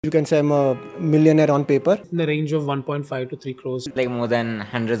You can say I'm a millionaire on paper. In the range of 1.5 to 3 crores. Like more than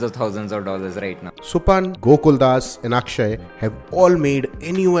hundreds of thousands of dollars right now. Supan, Gokuldas and Akshay have all made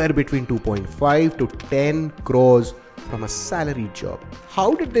anywhere between 2.5 to 10 crores from a salaried job.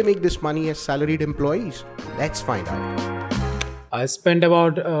 How did they make this money as salaried employees? Let's find out. I spent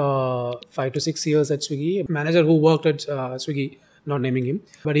about 5 to 6 years at Swiggy. A manager who worked at Swiggy, not naming him,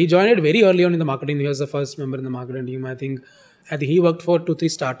 but he joined it very early on in the marketing. He was the first member in the marketing team. I think he worked for 2-3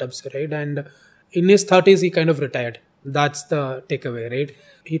 startups, right? And in his 30s, he kind of retired. That's the takeaway, right?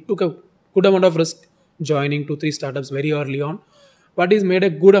 He took a good amount of risk joining 2-3 startups very early on, but he's made a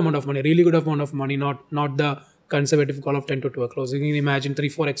good amount of money, really good amount of money, not the conservative call of 10 to 12 crores. You can imagine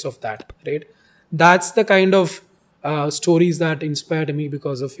 3-4x of that, right? That's the kind of stories that inspired me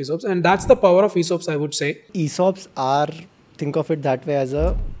because of ESOPs, and that's the power of ESOPs, I would say. ESOPs are, think of it that way, as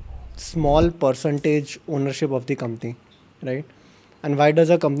a small percentage ownership of the company, right? And why does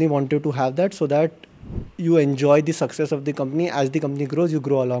a company want you to have that? So that you enjoy the success of the company. As the company grows, you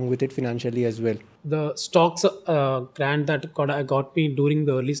grow along with it financially as well. The stocks grant that got me during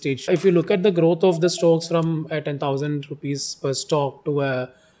the early stage. If you look at the growth of the stocks from 10,000 rupees per stock to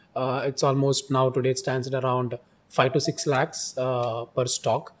it's almost now today it stands at around 5 to 6 lakhs per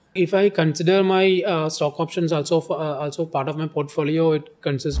stock. If I consider my stock options also part of my portfolio, it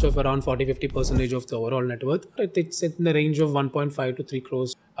consists of around 40-50% of the overall net worth. It's in the range of 1.5 to 3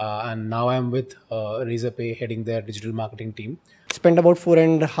 crores. And now I'm with Razorpay, heading their digital marketing team. Spent about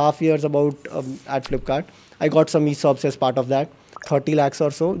 4.5 years at Flipkart. I got some ESOPs as part of that, 30 lakhs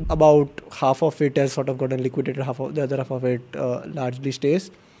or so. About half of it has sort of gotten liquidated, the other half of it largely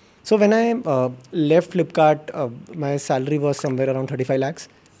stays. So when I left Flipkart, my salary was somewhere around 35 lakhs.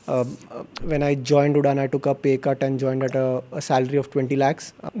 When I joined Udaan, I took a pay cut and joined at a salary of 20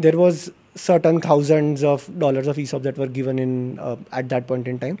 lakhs. There was certain thousands of dollars of ESOP that were given in at that point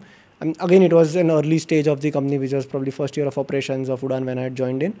in time. And again, it was an early stage of the company, which was probably first year of operations of Udaan when I had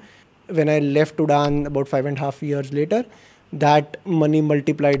joined in. When I left Udaan about 5.5 years later, that money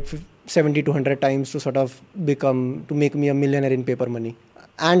multiplied 70 to 100 times to sort of to make me a millionaire in paper money.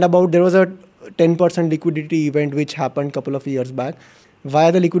 And there was a 10% liquidity event which happened a couple of years back.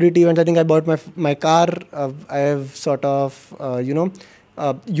 Via the liquidity event, I think I bought my car. I have sort of,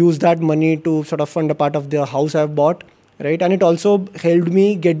 used that money to sort of fund a part of the house I've bought, right? And it also helped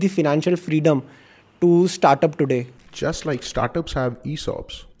me get the financial freedom to start up today. Just like startups have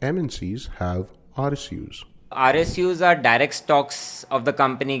ESOPs, MNCs have RSUs. RSUs are direct stocks of the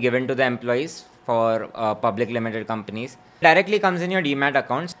company given to the employees for public limited companies. Directly comes in your demat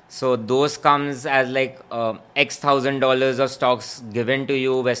accounts. So those comes as like X $1,000 of stocks given to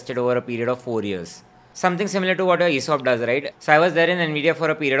you, vested over a period of 4 years. Something similar to what your ESOP does, right? So I was there in NVIDIA for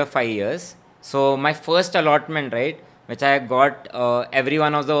a period of 5 years. So my first allotment, right, which I got,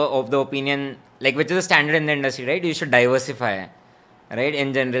 everyone of the opinion, like which is a standard in the industry, right? You should diversify, right?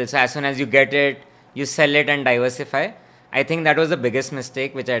 In general. So as soon as you get it, you sell it and diversify. I think that was the biggest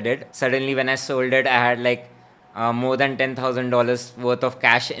mistake which I did. Suddenly when I sold it, I had like more than $10,000 worth of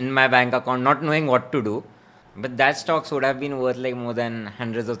cash in my bank account, not knowing what to do. But that stocks would have been worth like more than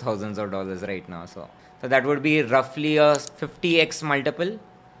hundreds of thousands of dollars right now. So that would be roughly a 50x multiple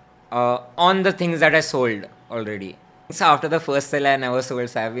on the things that I sold already. So after the first sale, I never sold.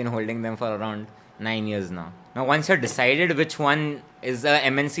 So I've been holding them for around 9 years now. Now, once you're decided which one is a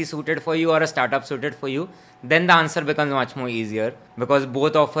MNC suited for you or a startup suited for you, then the answer becomes much more easier because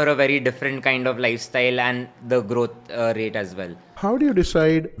both offer a very different kind of lifestyle and the growth rate as well. How do you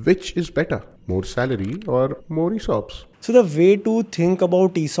decide which is better, more salary or more ESOPs? So the way to think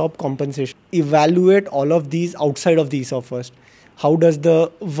about ESOP compensation, evaluate all of these outside of the ESOP first. How does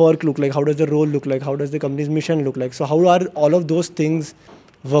the work look like? How does the role look like? How does the company's mission look like? So how are all of those things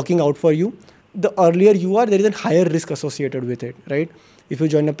working out for you? The earlier you are, there is a higher risk associated with it, right? If you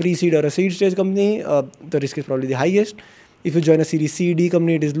join a pre-seed or a seed stage company, the risk is probably the highest. If you join a Series C, D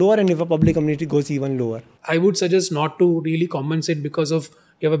company, it is lower. And if a public company, it goes even lower. I would suggest not to really compensate because of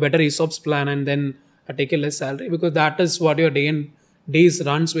you have a better ESOPs plan and then take a less salary, because that is what your days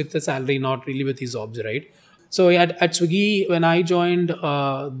runs with the salary, not really with ESOPs, right? So at Swiggy, when I joined,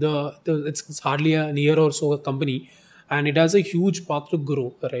 it's hardly a year or so a company, and it has a huge path to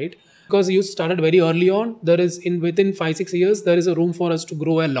grow, right? Because you started very early on, within 5-6 years, there is a room for us to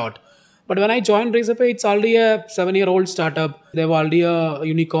grow a lot. But when I joined Razorpay, it's already a 7-year-old startup. They're already a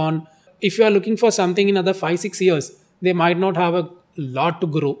unicorn. If you are looking for something in another 5-6 years, they might not have a lot to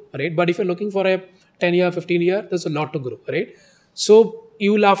grow, right? But if you're looking for a 10-year, 15-year, there's a lot to grow, right? So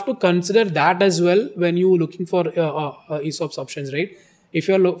you will have to consider that as well when you're looking for ESOPs options, right? If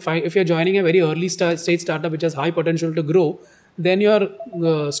you're joining a very early stage startup which has high potential to grow, then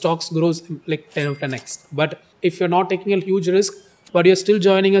your stocks grows like 10x. But if you're not taking a huge risk, but you're still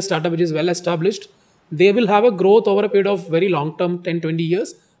joining a startup which is well established, they will have a growth over a period of very long term, 10-20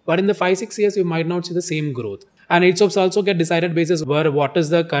 years. But in the 5-6 years, you might not see the same growth. And ESOPs also get decided basis where what is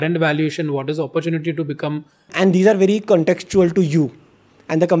the current valuation, what is the opportunity to become. And these are very contextual to you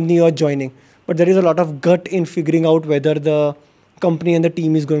and the company you are joining. But there is a lot of gut in figuring out whether the company and the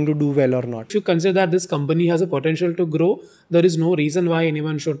team is going to do well or not. If you consider that this company has a potential to grow, there is no reason why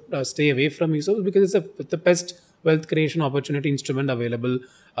anyone should stay away from ESOPs, because it's the best wealth creation opportunity instrument available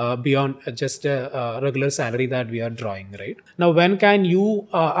beyond just a regular salary that we are drawing, right? Now, when can you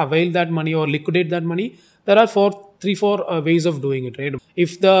avail that money or liquidate that money? There are three, four ways of doing it, right?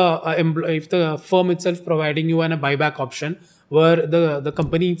 If the firm itself providing you a buyback option, where the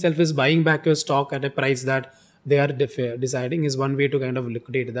company itself is buying back your stock at a price that they are deciding, is one way to kind of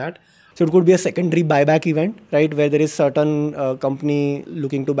liquidate that. So it could be a secondary buyback event, right, where there is certain company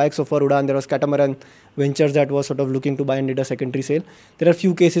looking to buy. So for Udaan, there was Catamaran Ventures that was sort of looking to buy and did a secondary sale. There are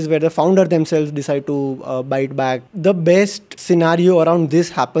few cases where the founder themselves decide to buy it back. The best scenario around this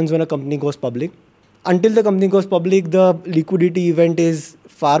happens when a company goes public. Until the company goes public, the liquidity event is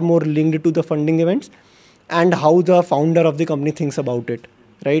far more linked to the funding events and how the founder of the company thinks about it,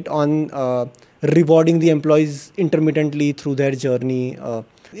 right, on rewarding the employees intermittently through their journey.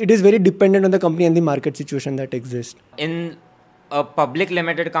 It is very dependent on the company and the market situation that exists. In a public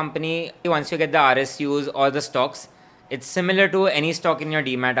limited company, once you get the RSUs or the stocks, it's similar to any stock in your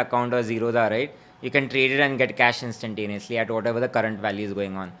demat account or Zerodha, right? You can trade it and get cash instantaneously at whatever the current value is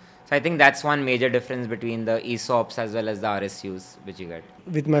going on. So I think that's one major difference between the ESOPs as well as the RSUs which you get.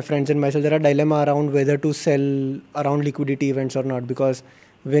 With my friends and myself, there are dilemma around whether to sell around liquidity events or not, because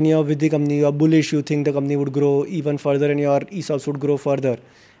when you're with the company, you are bullish, you think the company would grow even further and your ESOPs would grow further.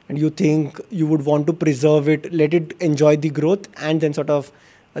 And you think you would want to preserve it, let it enjoy the growth and then sort of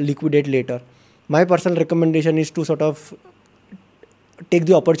liquidate later. My personal recommendation is to sort of take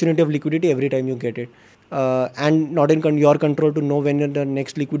the opportunity of liquidity every time you get it. And not in your control to know when the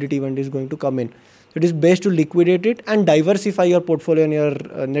next liquidity event is going to come in. So it is best to liquidate it and diversify your portfolio and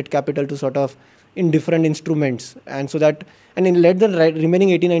your net capital to sort of in different instruments, and so that let the remaining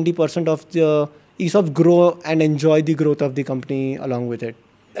 80-90% of the ESOPs grow and enjoy the growth of the company along with it.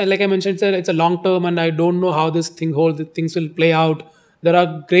 Like I mentioned, it's a long term, and I don't know how things will play out. There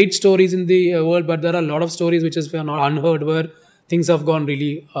are great stories in the world, but there are a lot of stories which is not unheard where things have gone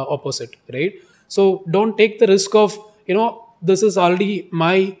really opposite, right? So don't take the risk of, this is already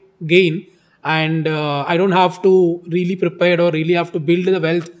my gain and I don't have to really prepare or really have to build the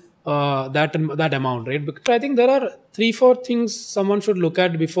wealth that amount, right? Because I think there are 3-4 things someone should look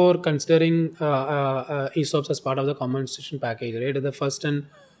at before considering ESOPs as part of the compensation package, right? The first and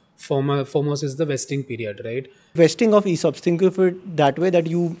foremost is the vesting period, right? Vesting of ESOPs, think of it that way, that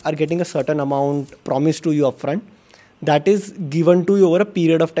you are getting a certain amount promised to you upfront that is given to you over a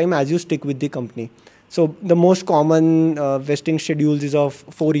period of time as you stick with the company. So the most common vesting schedules is of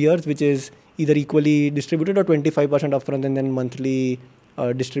 4 years, which is either equally distributed or 25% upfront and then monthly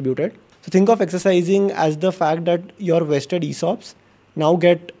distributed. So think of exercising as the fact that your vested ESOPs now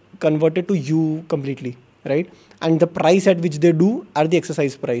get converted to you completely, right? And the price at which they do are the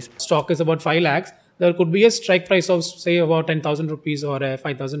exercise price. Stock is about 5 lakhs. There could be a strike price of say about 10,000 rupees or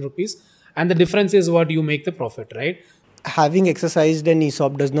 5,000 rupees. And the difference is what you make the profit, right? Having exercised an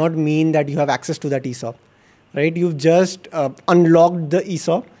ESOP does not mean that you have access to that ESOP, right? You've just unlocked the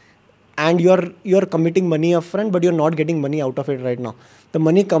ESOP and you're committing money upfront, but you're not getting money out of it right now. The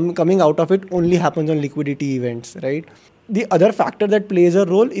money coming out of it only happens on liquidity events, right? The other factor that plays a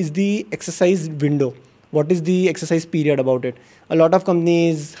role is the exercise window. What is the exercise period about it? A lot of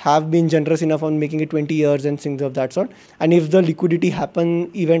companies have been generous enough on making it 20 years and things of that sort. And if the liquidity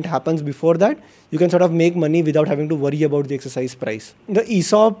event happens before that, you can sort of make money without having to worry about the exercise price. The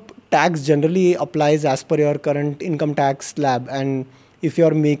ESOP tax generally applies as per your current income tax slab. And if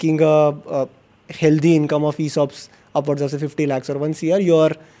you're making a healthy income of ESOPs upwards of say 50 lakhs or 1 CR,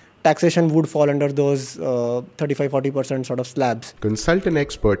 your taxation would fall under those 35-40% sort of slabs. Consult an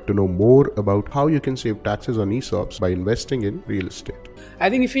expert to know more about how you can save taxes on ESOPs by investing in real estate. I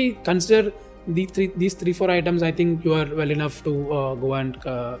think if we consider these 3-4 items, I think you are well enough to go and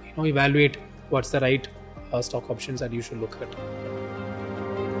evaluate what's the right stock options that you should look at.